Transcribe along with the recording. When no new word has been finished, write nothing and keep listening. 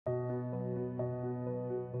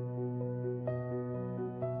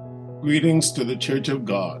Greetings to the Church of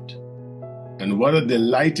God, and what a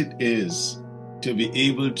delight it is to be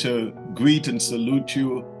able to greet and salute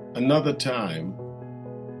you another time,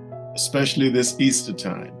 especially this Easter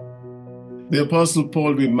time. The Apostle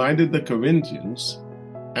Paul reminded the Corinthians,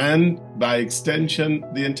 and by extension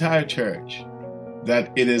the entire church,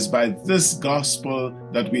 that it is by this gospel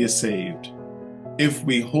that we are saved, if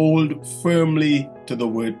we hold firmly to the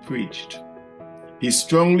word preached. He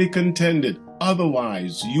strongly contended,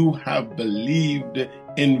 otherwise you have believed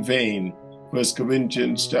in vain. 1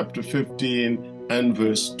 Corinthians chapter 15 and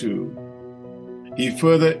verse 2. He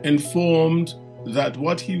further informed that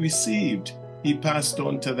what he received, he passed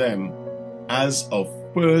on to them as of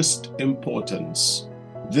first importance.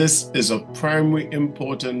 This is of primary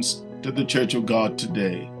importance to the Church of God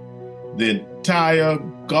today. The entire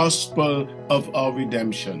gospel of our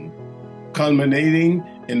redemption, culminating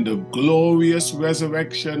in the glorious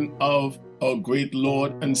resurrection of our great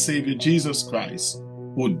Lord and Savior Jesus Christ,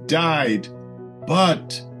 who died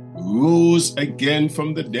but rose again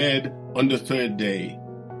from the dead on the third day,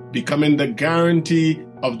 becoming the guarantee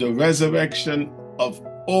of the resurrection of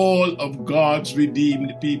all of God's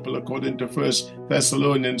redeemed people, according to 1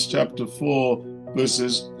 Thessalonians chapter 4,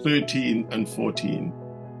 verses 13 and 14.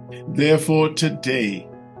 Therefore today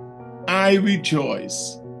I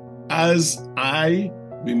rejoice as I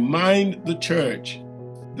remind the church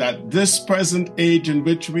that this present age in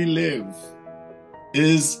which we live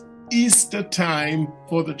is Easter time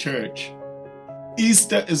for the church.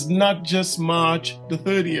 Easter is not just March the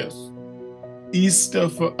 30th. Easter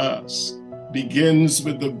for us begins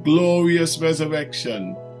with the glorious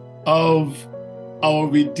resurrection of our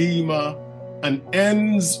Redeemer and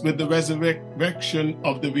ends with the resurrection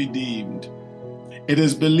of the redeemed. It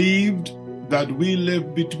is believed that we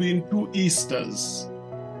live between two Easters.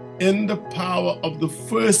 In the power of the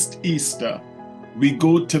first Easter, we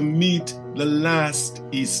go to meet the last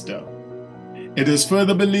Easter. It is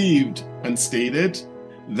further believed and stated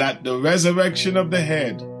that the resurrection of the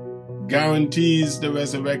head guarantees the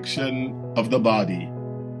resurrection of the body.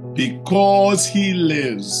 Because he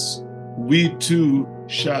lives, we too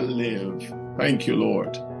shall live. Thank you,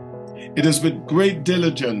 Lord. It is with great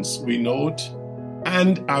diligence we note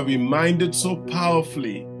and are reminded so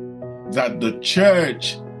powerfully that the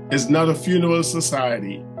church is not a funeral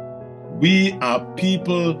society. We are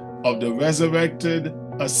people of the resurrected,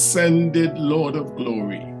 ascended Lord of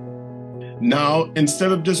glory. Now,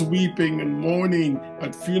 instead of just weeping and mourning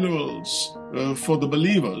at funerals for the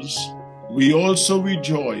believers, we also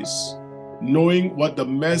rejoice, knowing what the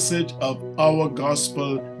message of our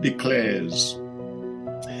gospel declares.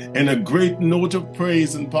 In a great note of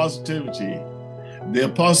praise and positivity, the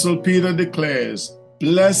Apostle Peter declares,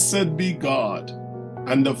 "Blessed be God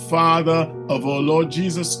and the Father of our Lord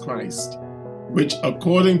Jesus Christ, which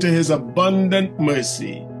according to his abundant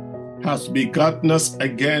mercy hath begotten us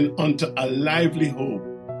again unto a lively hope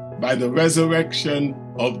by the resurrection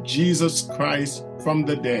of Jesus Christ from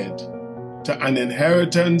the dead, to an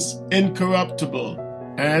inheritance incorruptible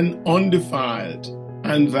and undefiled,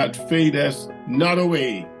 and that fadeth not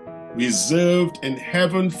away, reserved in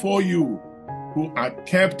heaven for you, who are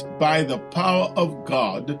kept by the power of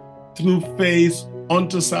God through faith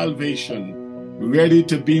unto salvation, ready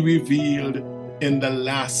to be revealed in the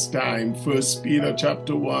last time." 1 Peter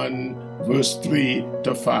chapter 1, verse 3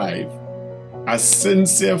 to 5. As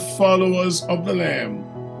sincere followers of the Lamb,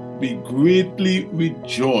 we greatly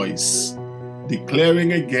rejoice,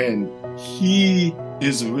 declaring again, he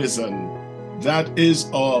is risen. That is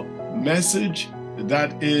our message.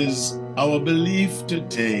 That is our belief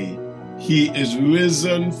today. He is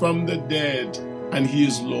risen from the dead, and he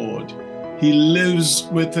is Lord. He lives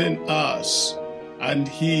within us, and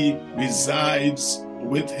he resides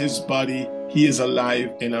with his body. He is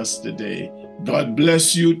alive in us today. God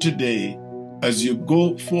bless you today as you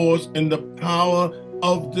go forth in the power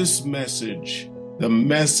of this message, the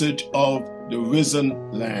message of the risen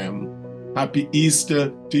Lamb. Happy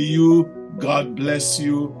Easter to you. God bless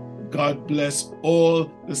you. God bless all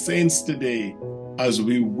the saints today as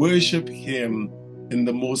we worship him in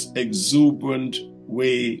the most exuberant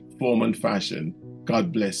way, form, and fashion.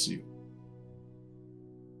 God bless you.